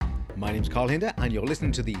My name's Carl Hinder and you're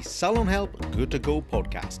listening to the Salon Help Good to Go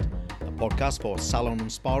podcast, a podcast for salon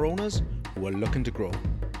and spa owners who are looking to grow.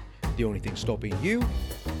 The only thing stopping you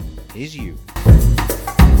is you.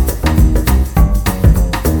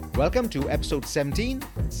 Welcome to episode 17,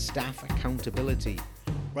 Staff Accountability.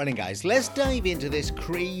 Right, guys, let's dive into this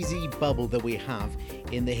crazy bubble that we have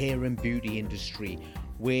in the hair and beauty industry,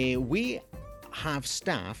 where we have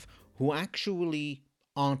staff who actually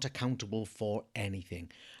aren't accountable for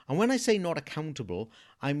anything. And when I say not accountable,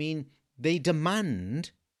 I mean they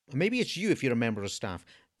demand, maybe it's you if you're a member of staff,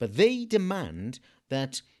 but they demand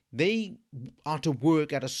that they are to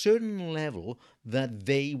work at a certain level that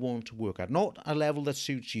they want to work at, not a level that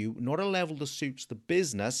suits you, not a level that suits the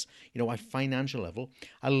business, a financial level,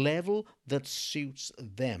 a level that suits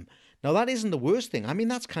them. Now, that isn't the worst thing. I mean,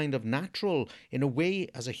 that's kind of natural in a way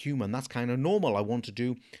as a human. That's kind of normal. I want to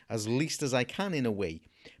do as least as I can in a way.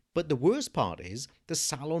 But the worst part is the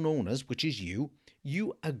salon owners, which is you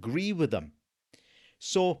agree with them.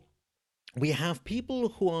 So we have people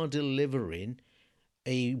who are delivering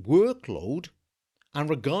a workload, and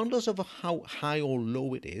regardless of how high or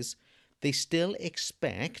low it is, they still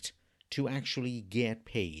expect to actually get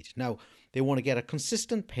paid. Now, they want to get a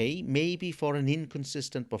consistent pay, maybe for an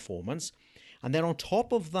inconsistent performance. And then on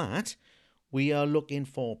top of that, we are looking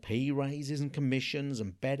for pay rises and commissions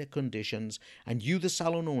and better conditions. And you, the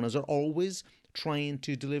salon owners, are always trying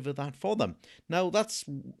to deliver that for them. Now, that's,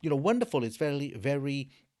 wonderful. It's very, very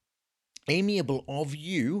amiable of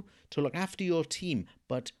you to look after your team,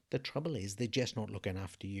 but the trouble is they're just not looking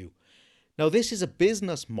after you. Now, this is a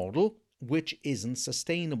business model which isn't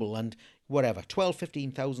sustainable, and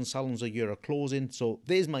 15,000 salons a year are closing. So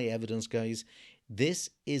there's my evidence, guys. This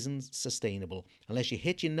isn't sustainable. Unless you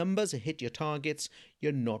hit your numbers, hit your targets,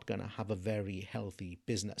 you're not going to have a very healthy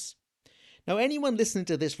business. Now, anyone listening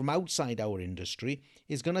to this from outside our industry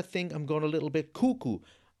is going to think I'm going a little bit cuckoo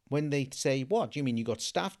when they say, what? You mean you got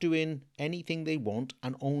staff doing anything they want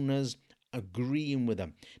and owners agreeing with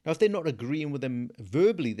them? Now, if they're not agreeing with them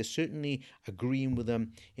verbally, they're certainly agreeing with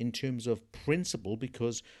them in terms of principle,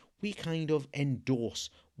 because we kind of endorse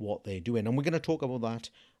what they're doing. And we're going to talk about that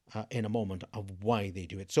in a moment of why they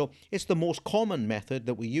do it. So it's the most common method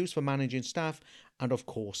that we use for managing staff. And of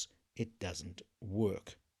course, it doesn't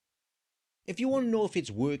work. If you want to know if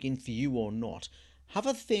it's working for you or not, have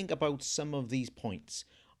a think about some of these points.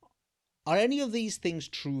 Are any of these things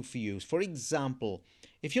true for you? For example,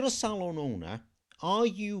 if you're a salon owner, are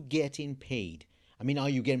you getting paid? I mean, are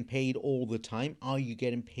you getting paid all the time? Are you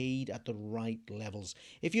getting paid at the right levels?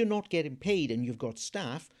 If you're not getting paid and you've got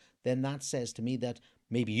staff, then that says to me that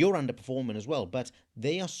maybe you're underperforming as well, but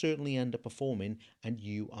they are certainly underperforming and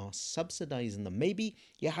you are subsidizing them. Maybe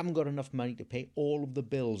you haven't got enough money to pay all of the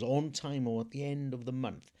bills on time or at the end of the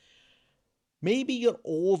month. Maybe you're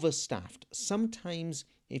overstaffed. Sometimes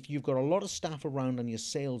if you've got a lot of staff around and your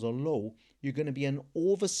sales are low, you're going to be in an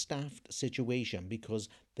overstaffed situation because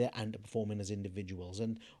they're underperforming as individuals.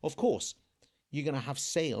 And of course, you're going to have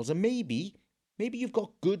sales, and maybe you've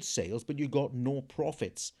got good sales, but you've got no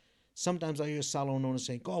profits. Sometimes I hear salon owners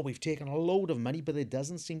saying, God, we've taken a load of money, but there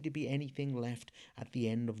doesn't seem to be anything left at the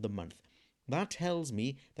end of the month. That tells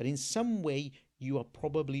me that in some way you are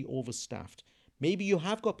probably overstaffed. Maybe you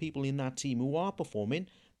have got people in that team who are performing,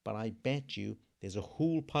 but I bet you there's a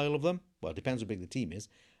whole pile of them. Well, it depends how big the team is.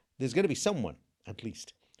 There's going to be someone, at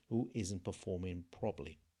least, who isn't performing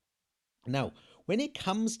properly. Now, when it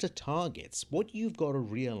comes to targets, what you've got to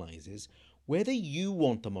realize is whether you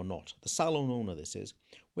want them or not, the salon owner this is,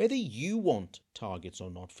 whether you want targets or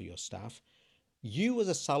not for your staff, you as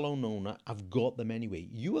a salon owner have got them anyway.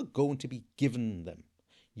 You are going to be given them.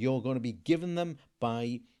 You're going to be given them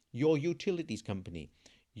by your utilities company.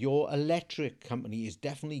 Your electric company is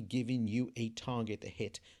definitely giving you a target to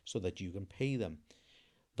hit so that you can pay them.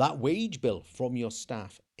 That wage bill from your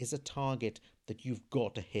staff is a target that you've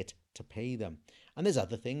got to hit to pay them. And there's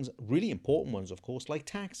other things, really important ones, of course, like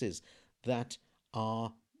taxes that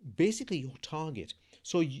are basically your target.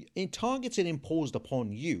 So in targets are imposed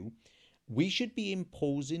upon you, we should be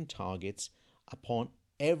imposing targets upon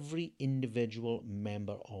every individual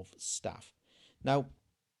member of staff. Now,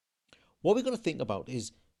 what we've got to think about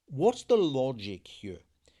is, what's the logic here?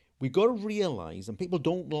 We've got to realize, and people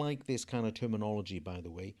don't like this kind of terminology, by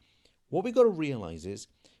the way, what we've got to realize is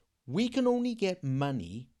we can only get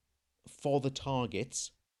money for the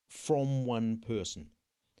targets from one person.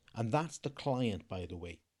 And that's the client, by the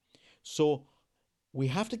way. So we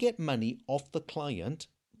have to get money off the client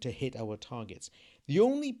to hit our targets. The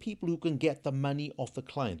only people who can get the money off the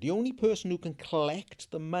client, the only person who can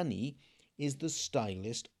collect the money is the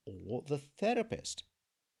stylist or the therapist.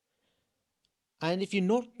 And if you're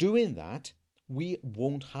not doing that, we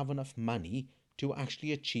won't have enough money to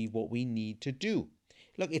actually achieve what we need to do.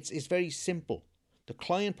 Look, it's very simple. The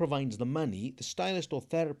client provides the money, the stylist or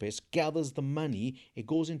therapist gathers the money, it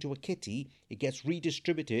goes into a kitty, it gets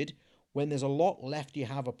redistributed. When there's a lot left, you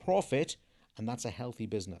have a profit, and that's a healthy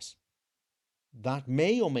business. That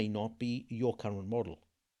may or may not be your current model.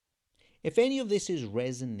 If any of this is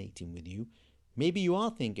resonating with you, maybe you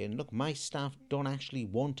are thinking, look, my staff don't actually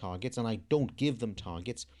want targets and I don't give them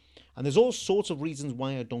targets. And there's all sorts of reasons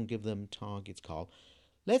why I don't give them targets, Carl.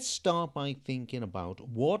 Let's start by thinking about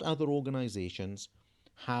what other organizations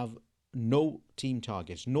have no team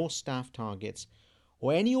targets, no staff targets,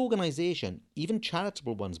 or any organization, even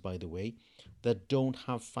charitable ones, by the way, that don't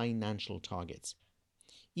have financial targets.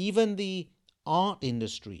 Even the art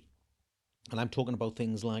industry, and I'm talking about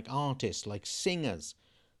things like artists, like singers,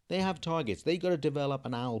 they have targets. They got to develop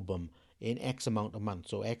an album in X amount of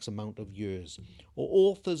months or X amount of years. Or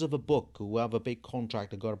authors of a book who have a big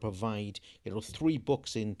contract have got to provide, 3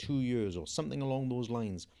 books in 2 years or something along those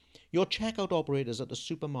lines. Your checkout operators at the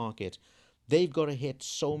supermarket, they've got to hit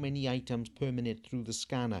so many items per minute through the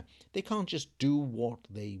scanner. They can't just do what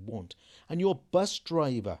they want. And your bus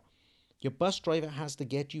driver has to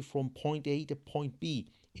get you from point A to point B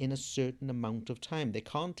in a certain amount of time. They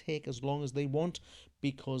can't take as long as they want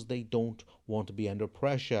because they don't want to be under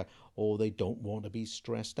pressure or they don't want to be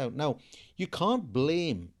stressed out. Now, you can't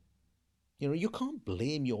blame, you can't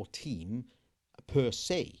blame your team per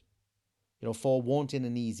se, for wanting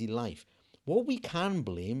an easy life. What we can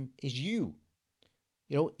blame is you.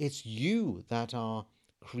 It's you that are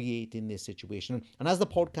creating this situation. And as the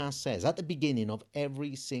podcast says at the beginning of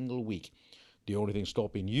every single week, the only thing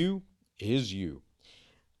stopping you is you.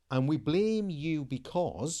 And we blame you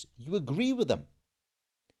because you agree with them.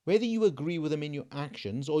 Whether you agree with them in your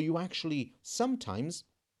actions or you actually sometimes,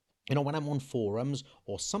 when I'm on forums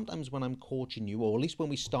or sometimes when I'm coaching you, or at least when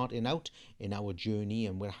we're starting out in our journey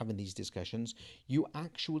and we're having these discussions, you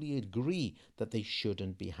actually agree that they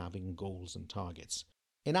shouldn't be having goals and targets.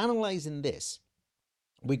 In analyzing this,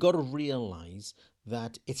 we got to realize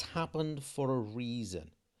that it's happened for a reason.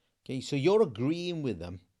 Okay, so you're agreeing with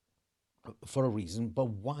them for a reason, but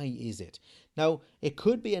why is it? Now, it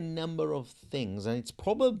could be a number of things, and it's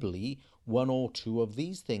probably one or two of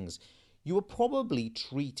these things. You were probably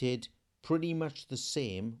treated pretty much the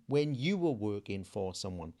same when you were working for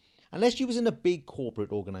someone. Unless you was in a big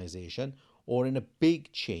corporate organization or in a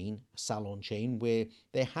big chain, salon chain, where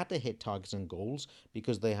they had to hit targets and goals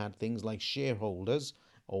because they had things like shareholders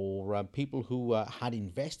or people who had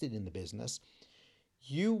invested in the business,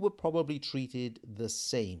 you were probably treated the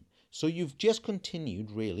same. So you've just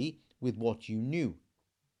continued really with what you knew.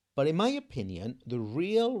 But in my opinion, the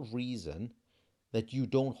real reason that you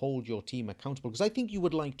don't hold your team accountable, because I think you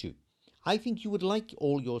would like to, I think you would like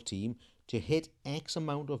all your team to hit X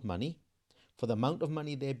amount of money for the amount of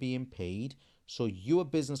money they're being paid, so your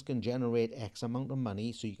business can generate X amount of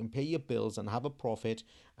money so you can pay your bills and have a profit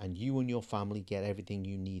and you and your family get everything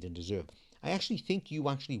you need and deserve. I actually think you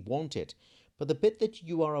actually want it. But the bit that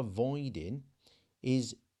you are avoiding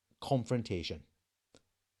is confrontation.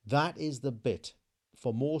 That is the bit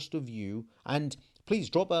for most of you. And please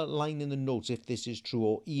drop a line in the notes if this is true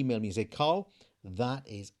or email me and say, Carl, that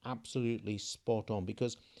is absolutely spot on,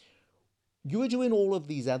 because you are doing all of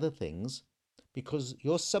these other things because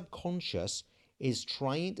your subconscious is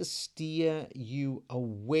trying to steer you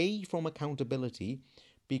away from accountability,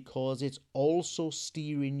 because it's also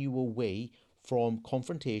steering you away from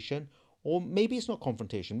confrontation. Or maybe it's not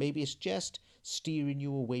confrontation, maybe it's just steering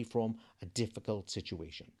you away from a difficult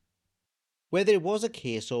situation. Whether it was a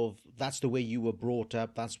case of that's the way you were brought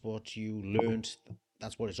up, that's what you learned,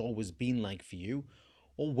 that's what it's always been like for you,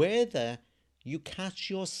 or whether you catch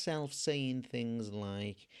yourself saying things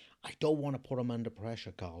like, I don't want to put them under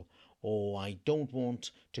pressure, Carl, or I don't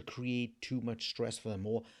want to create too much stress for them,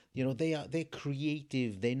 or they're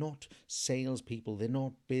creative, they're not salespeople, they're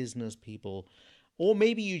not business people. Or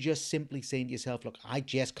maybe you just simply saying to yourself, look, I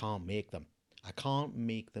just can't make them. I can't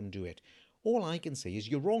make them do it. All I can say is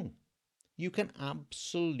you're wrong. You can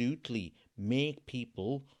absolutely make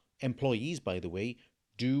people, employees by the way,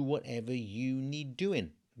 do whatever you need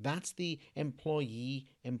doing. That's the employee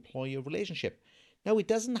employer relationship. Now, it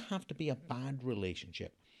doesn't have to be a bad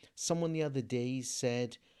relationship. Someone the other day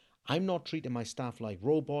said, I'm not treating my staff like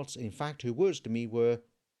robots. In fact, her words to me were,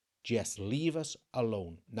 just leave us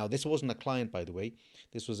alone. Now, this wasn't a client, by the way.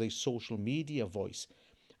 This was a social media voice.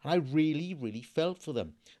 And I really, really felt for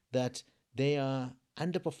them that they are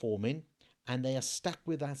underperforming and they are stuck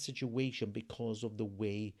with that situation because of the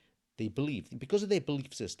way they believe, because of their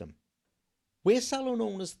belief system. Where salon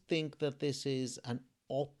owners think that this is an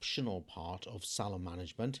optional part of salon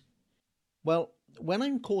management, well, when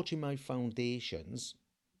I'm coaching my foundations,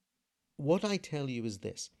 what I tell you is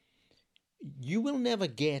this: you will never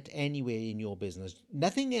get anywhere in your business.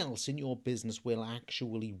 Nothing else in your business will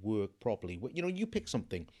actually work properly. You pick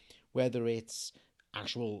something, whether it's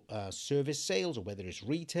actual service sales, or whether it's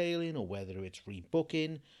retailing, or whether it's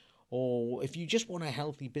rebooking, or if you just want a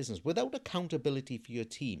healthy business without accountability for your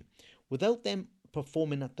team, without them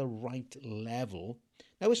performing at the right level.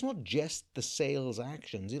 Now, it's not just the sales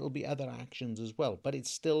actions, it'll be other actions as well, but it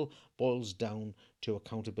still boils down to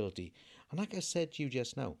accountability. And like I said to you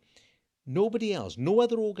just now, nobody else, no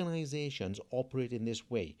other organizations operate in this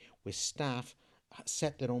way, where staff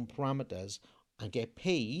set their own parameters and get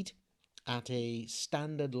paid at a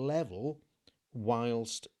standard level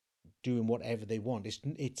whilst doing whatever they want.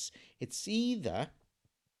 It's either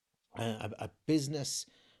a business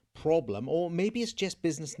problem, or maybe it's just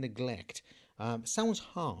business neglect. Sounds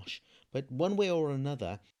harsh, but one way or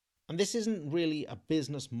another, and this isn't really a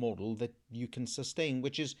business model that you can sustain,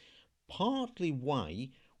 which is partly why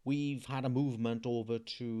we've had a movement over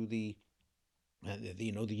to the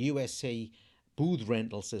USA booth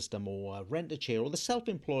rental system, or rent a chair, or the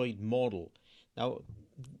self-employed model. Now,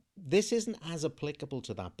 this isn't as applicable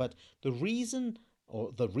to that, but the reason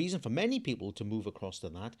for many people to move across to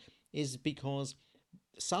that is because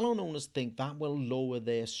salon owners think that will lower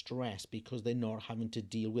their stress because they're not having to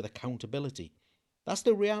deal with accountability. That's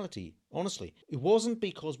the reality, honestly. It wasn't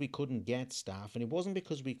because we couldn't get staff, and it wasn't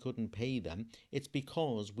because we couldn't pay them. It's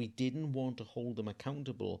because we didn't want to hold them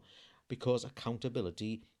accountable, because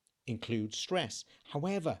accountability includes stress.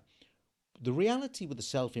 However, the reality with the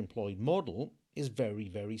self employed model is very,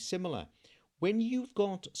 very similar. When you've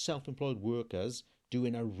got self employed workers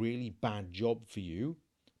doing a really bad job for you,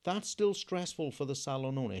 that's still stressful for the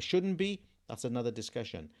salon owner. It shouldn't be. That's another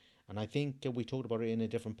discussion. And I think we talked about it in a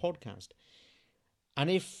different podcast. And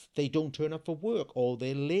if they don't turn up for work, or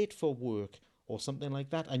they're late for work, or something like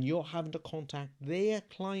that, and you're having to contact their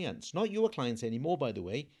clients, not your clients anymore, by the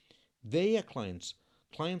way, their clients,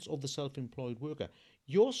 clients of the self employed worker,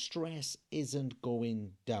 your stress isn't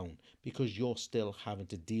going down because you're still having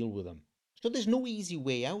to deal with them. So there's no easy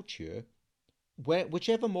way out here.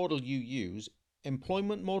 Whichever model you use,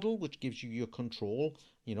 employment model, which gives you your control,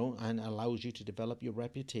 and allows you to develop your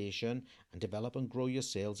reputation and develop and grow your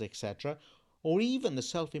sales, etc., or even the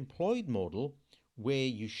self-employed model, where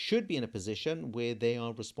you should be in a position where they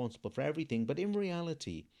are responsible for everything, but in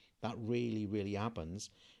reality that really, really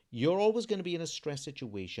happens. You're always going to be in a stress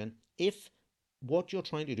situation if what you're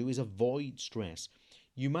trying to do is avoid stress.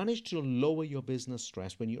 You manage to lower your business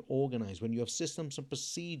stress when you're organized, when you have systems and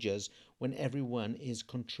procedures, when everyone is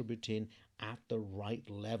contributing at the right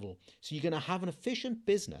level. So you're going to have an efficient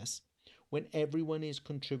business when everyone is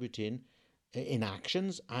contributing in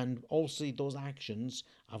actions, and also those actions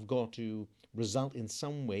have got to result in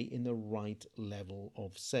some way in the right level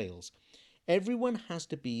of sales. Everyone has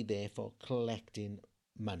to be there for collecting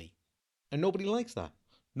money, and nobody likes that.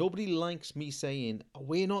 Nobody likes me saying,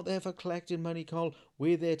 we're not there for collecting money, Carl.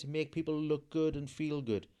 We're there to make people look good and feel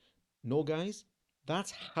good. No, guys,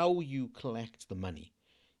 that's how you collect the money.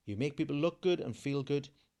 You make people look good and feel good.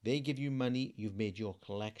 They give you money. You've made your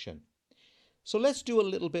collection. So let's do a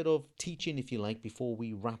little bit of teaching, if you like, before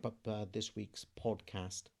we wrap up this week's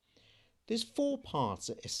podcast. There's 4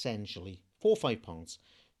 parts, essentially, 4 or 5 parts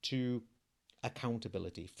to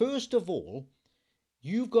accountability. First of all,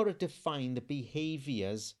 you've got to define the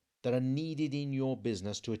behaviors that are needed in your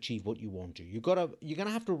business to achieve what you want to. You're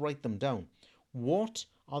gonna have to write them down. What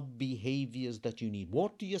are behaviors that you need?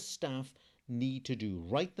 What do your staff need to do?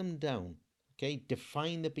 Write them down. Okay,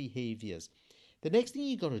 define the behaviors. The next thing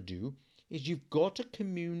you got to do is you've got to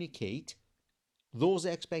communicate those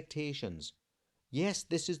expectations. Yes,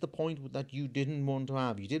 this is the point that you didn't want to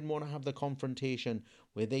have. You didn't want to have the confrontation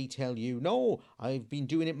where they tell you, no, I've been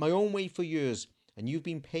doing it my own way for years, and you've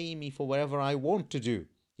been paying me for whatever I want to do.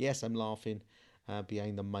 Yes, I'm laughing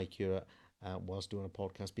behind the mic here whilst doing a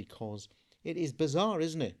podcast, because it is bizarre,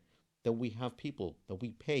 isn't it, that we have people that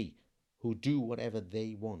we pay who do whatever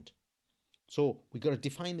they want. So we got to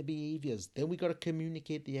define the behaviors. Then we got to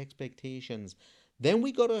communicate the expectations. Then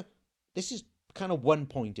we got to, this is kind of one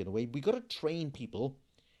point in a way, we got to train people,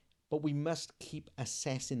 but we must keep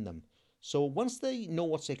assessing them. So once they know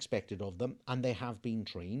what's expected of them and they have been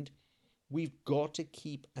trained, we've got to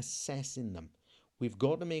keep assessing them. We've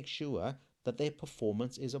got to make sure that their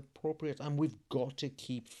performance is appropriate, and we've got to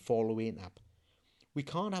keep following up. We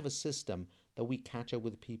can't have a system that we catch up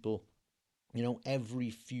with people, every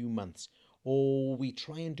few months. Or we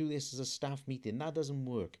try and do this as a staff meeting. That doesn't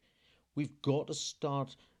work. We've got to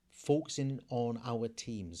start focusing on our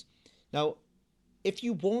teams. Now, if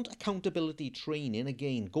you want accountability training,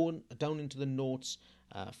 again, go down into the notes,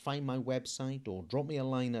 find my website, or drop me a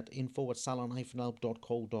line at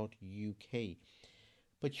info@salon-help.co.uk.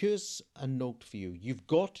 But here's a note for you. You've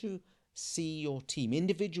got to see your team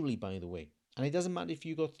individually, by the way. And it doesn't matter if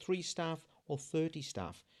you've got 3 staff or 30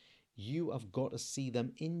 staff. You have got to see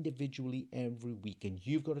them individually every week, and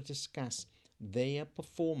you've got to discuss their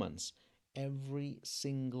performance every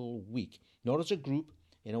single week, not as a group,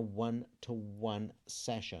 in a one-to-one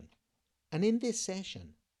session. And in this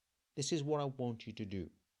session, this is what I want you to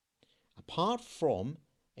do. Apart from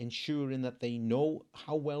ensuring that they know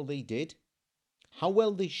how well they did, how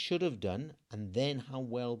well they should have done, and then how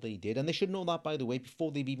well they did. And they should know that, by the way,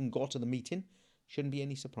 before they've even got to the meeting. Shouldn't be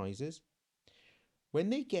any surprises. When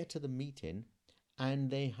they get to the meeting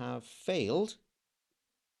and they have failed,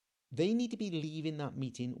 they need to be leaving that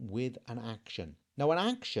meeting with an action. Now, an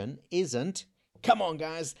action isn't, come on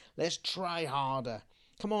guys, let's try harder.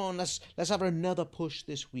 Come on, let's have another push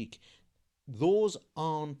this week. Those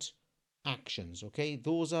aren't actions, okay?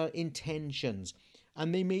 Those are intentions.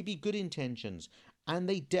 And they may be good intentions. And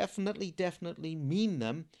they definitely mean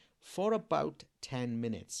them for about 10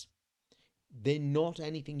 minutes. They're not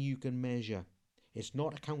anything you can measure. It's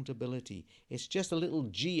not accountability. It's just a little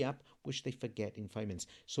G up, which they forget in 5 minutes.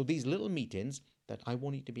 So these little meetings that I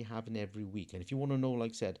want you to be having every week. And if you want to know,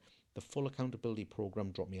 like I said, the full accountability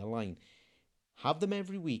program, drop me a line. Have them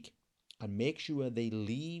every week and make sure they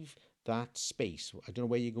leave that space. I don't know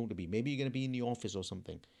where you're going to be. Maybe you're going to be in the office or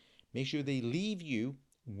something. Make sure they leave you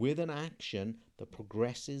with an action that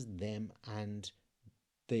progresses them and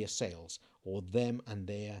their sales, or them and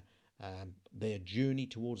their journey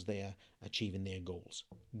towards their achieving their goals.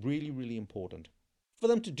 Really important. For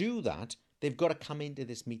them to do that, they've got to come into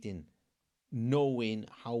this meeting knowing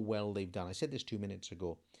how well they've done. I said this 2 minutes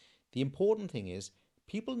ago. The important thing is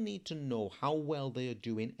people need to know how well they are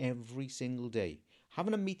doing every single day.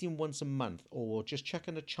 Having a meeting once a month, or just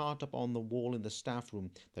checking a chart up on the wall in the staff room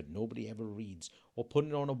that nobody ever reads, or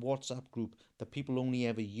putting it on a WhatsApp group that people only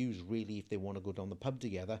ever use really if they want to go down the pub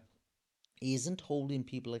together, isn't holding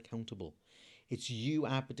people accountable. It's you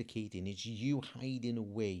abdicating, it's you hiding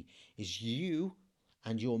away, it's you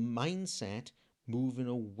and your mindset moving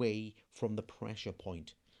away from the pressure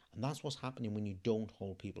point. And that's what's happening when you don't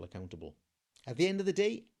hold people accountable. At the end of the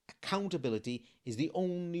day, accountability is the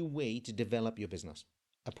only way to develop your business.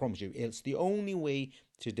 I promise you, it's the only way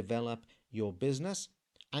to develop your business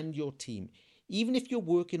and your team. Even if you're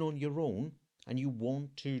working on your own and you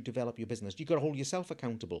want to develop your business, you've got to hold yourself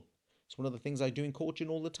accountable. It's one of the things I do in coaching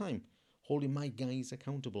all the time, holding my guys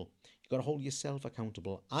accountable. You've got to hold yourself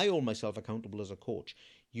accountable. I hold myself accountable as a coach.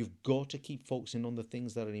 You've got to keep focusing on the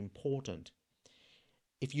things that are important.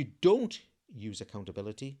 If you don't use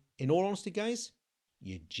accountability, in all honesty, guys,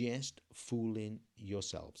 you're just fooling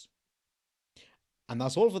yourselves. And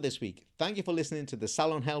that's all for this week. Thank you for listening to the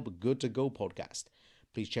Salon Help Good to Go podcast.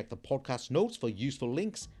 Please check the podcast notes for useful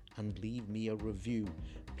links and leave me a review.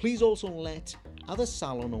 Please also let other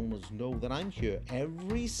salon owners know that I'm here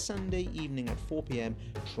every Sunday evening at 4 p.m.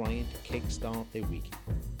 trying to kickstart their week.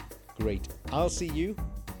 Great. I'll see you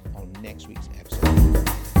on next week's episode.